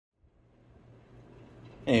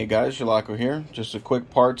Hey guys, Shalako here. Just a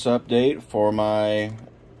quick parts update for my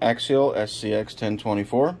Axial SCX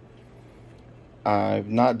 1024. I've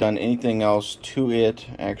not done anything else to it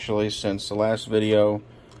actually since the last video.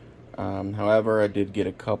 However, I did get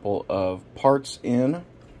a couple of parts in,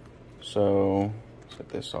 so set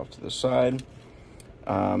this off to the side.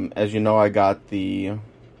 As you know, I got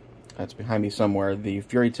that's behind me somewhere, the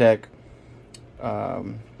FuriTech,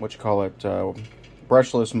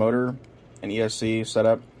 brushless motor and ESC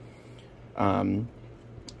setup. I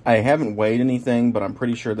haven't weighed anything, but I'm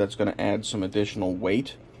pretty sure that's going to add some additional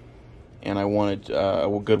weight, and I wanted a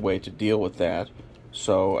good way to deal with that.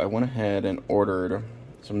 So I went ahead and ordered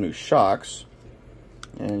some new shocks,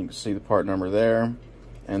 and you can see the part number there.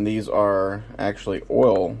 And these are actually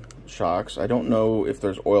oil shocks. I don't know if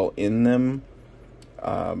there's oil in them.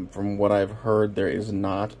 From what I've heard, there is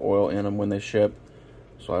not oil in them when they ship,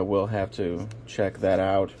 so I will have to check that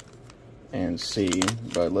out and see.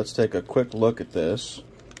 But let's take a quick look at this.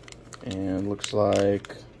 And looks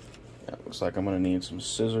like I'm gonna need some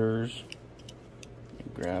scissors.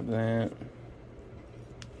 Grab that.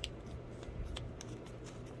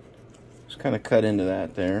 Just kind of cut into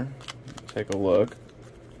that there. Take a look.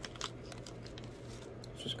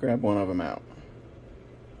 Just grab one of them out.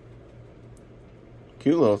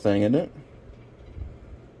 Cute little thing, isn't it?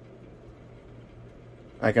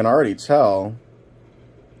 I can already tell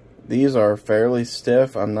these are fairly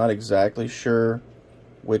stiff. I'm not exactly sure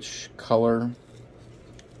which color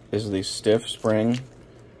is the stiff spring,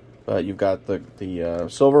 but you've got the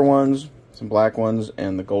silver ones, some black ones,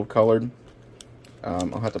 and the gold colored.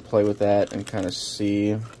 I'll have to play with that and kind of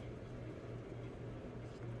see.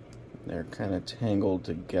 They're kind of tangled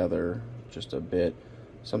together just a bit.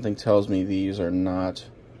 Something tells me these are not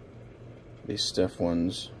the stiff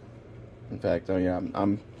ones. In fact, oh yeah,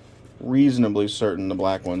 I'm reasonably certain the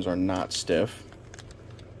black ones are not stiff.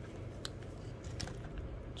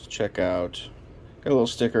 Let's check out. Got a little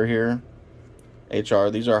sticker here. HR.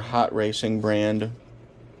 These are Hot Racing brand.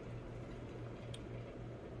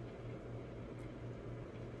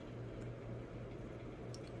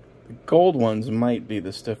 The gold ones might be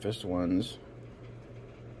the stiffest ones.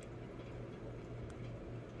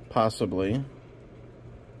 Possibly.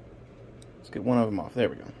 Let's get one of them off. There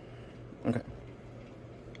we go. Okay.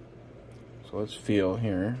 So let's feel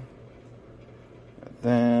here. Got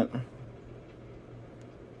that.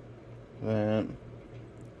 That.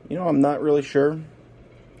 You know, I'm not really sure.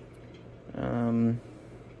 Let me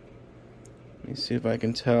see if I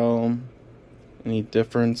can tell any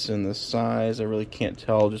difference in the size. I really can't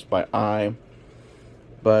tell just by eye.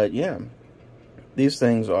 But yeah, these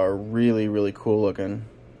things are really, really cool looking.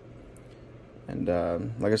 And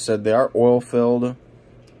like I said, they are oil filled.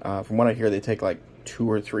 From what I hear, they take like 2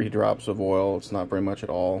 or 3 drops of oil. It's not very much at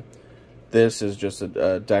all. This is just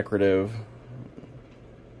a decorative.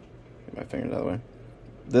 Get my fingers out of the way.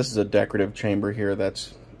 This is a decorative chamber here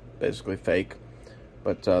that's basically fake,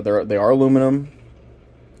 but they are aluminum,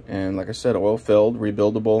 and like I said, oil filled,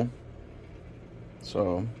 rebuildable.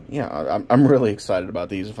 So yeah, I'm really excited about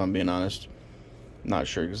these, if I'm being honest. Not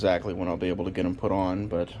sure exactly when I'll be able to get them put on,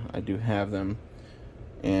 but I do have them.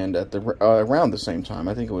 And at around the same time,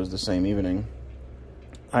 I think it was the same evening,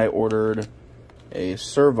 I ordered a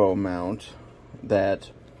servo mount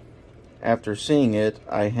that, after seeing it,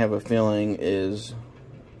 I have a feeling is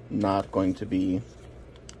not going to be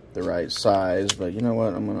the right size, but you know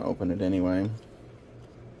what, I'm going to open it anyway.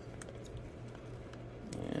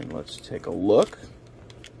 And let's take a look.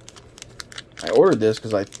 I ordered this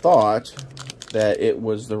because I thought that it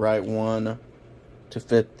was the right one to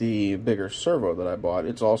fit the bigger servo that I bought.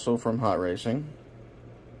 It's also from Hot Racing,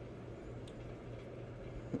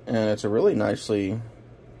 and it's a really nicely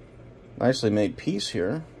made piece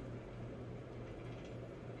here.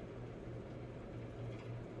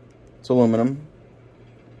 It's aluminum.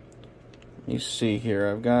 You see here,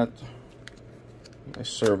 I've got my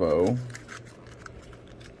servo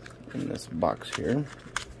in this box here.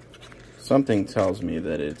 Something tells me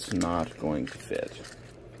that it's not going to fit.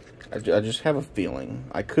 I just have a feeling.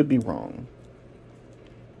 I could be wrong.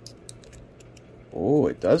 Oh,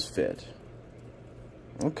 it does fit.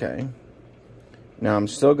 Okay. Now I'm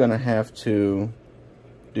still going to have to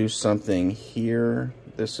do something here.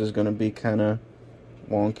 This is going to be kind of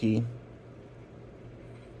wonky.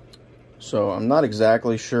 So I'm not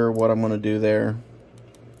exactly sure what I'm going to do there.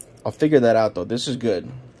 I'll figure that out though. This is good.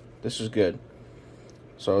 This is good.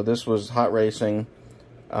 So this was Hot Racing.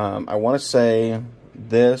 I want to say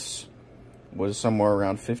this was somewhere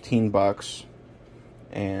around 15 bucks.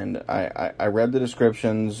 And I read the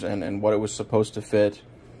descriptions and what it was supposed to fit.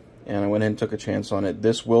 And I went in and took a chance on it.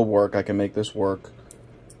 This will work. I can make this work.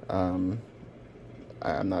 I'm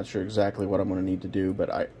not sure exactly what I'm going to need to do,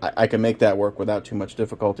 but I can make that work without too much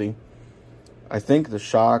difficulty. I think the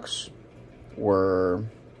shocks were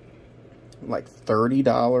like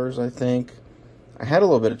 $30, I think. I had a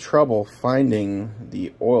little bit of trouble finding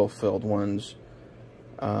the oil-filled ones.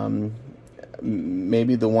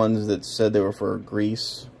 Maybe the ones that said they were for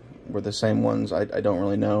grease were the same ones. I don't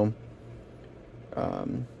really know.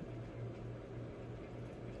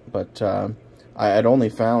 But I had only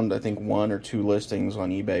found, I think, 1 or 2 listings on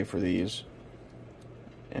eBay for these.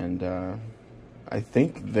 And I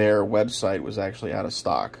think their website was actually out of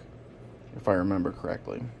stock, if I remember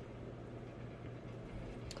correctly.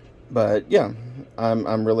 But yeah,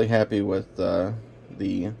 I'm really happy with the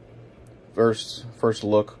first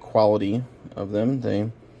look quality of them.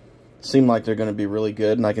 They seem like they're going to be really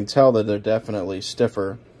good, and I can tell that they're definitely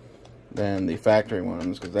stiffer than the factory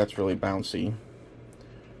ones, because that's really bouncy.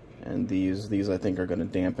 And these I think are going to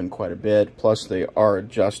dampen quite a bit. Plus they are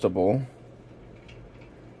adjustable.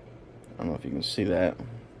 I don't know if you can see that.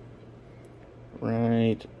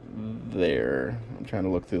 Right there. I'm trying to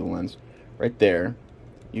look through the lens. Right there.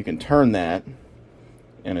 You can turn that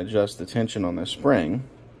and adjust the tension on the spring.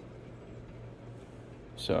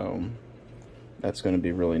 So that's going to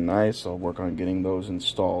be really nice. I'll work on getting those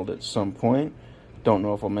installed at some point. Don't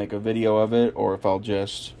know if I'll make a video of it or if I'll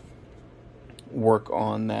just work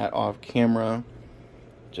on that off camera.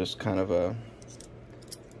 Just kind of a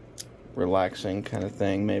relaxing kind of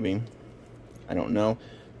thing, maybe. I don't know.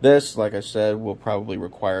 This, like I said, will probably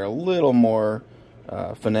require a little more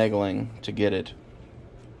finagling to get it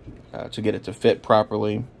to fit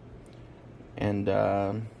properly. And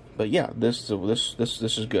but yeah, this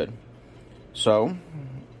is good. So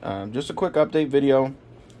just a quick update video.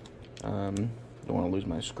 Don't want to lose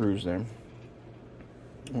my screws there.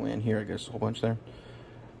 And here, I guess, a whole bunch there.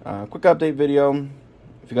 Quick update video.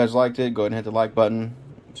 If you guys liked it, go ahead and hit the like button.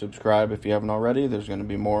 Subscribe if you haven't already. There's going to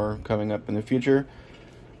be more coming up in the future.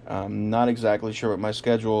 I'm not exactly sure what my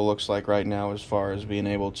schedule looks like right now as far as being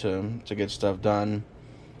able to get stuff done.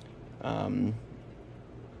 Going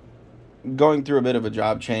through a bit of a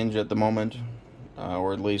job change at the moment,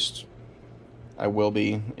 or at least I will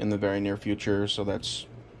be in the very near future. So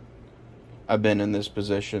I've been in this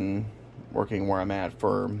position working where I'm at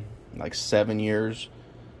for like 7 years,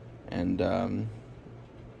 and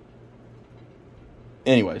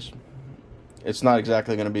anyways, it's not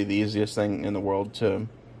exactly going to be the easiest thing in the world to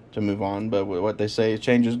move on, but what they say,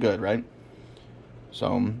 change is good, right?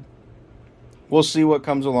 So we'll see what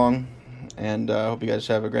comes along, and I hope you guys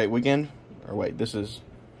have a great weekend. Or wait, this is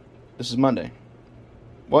Monday.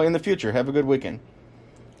 Well, in the future, have a good weekend.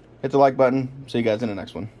 Hit the like button. See you guys in the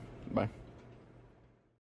next one. Bye.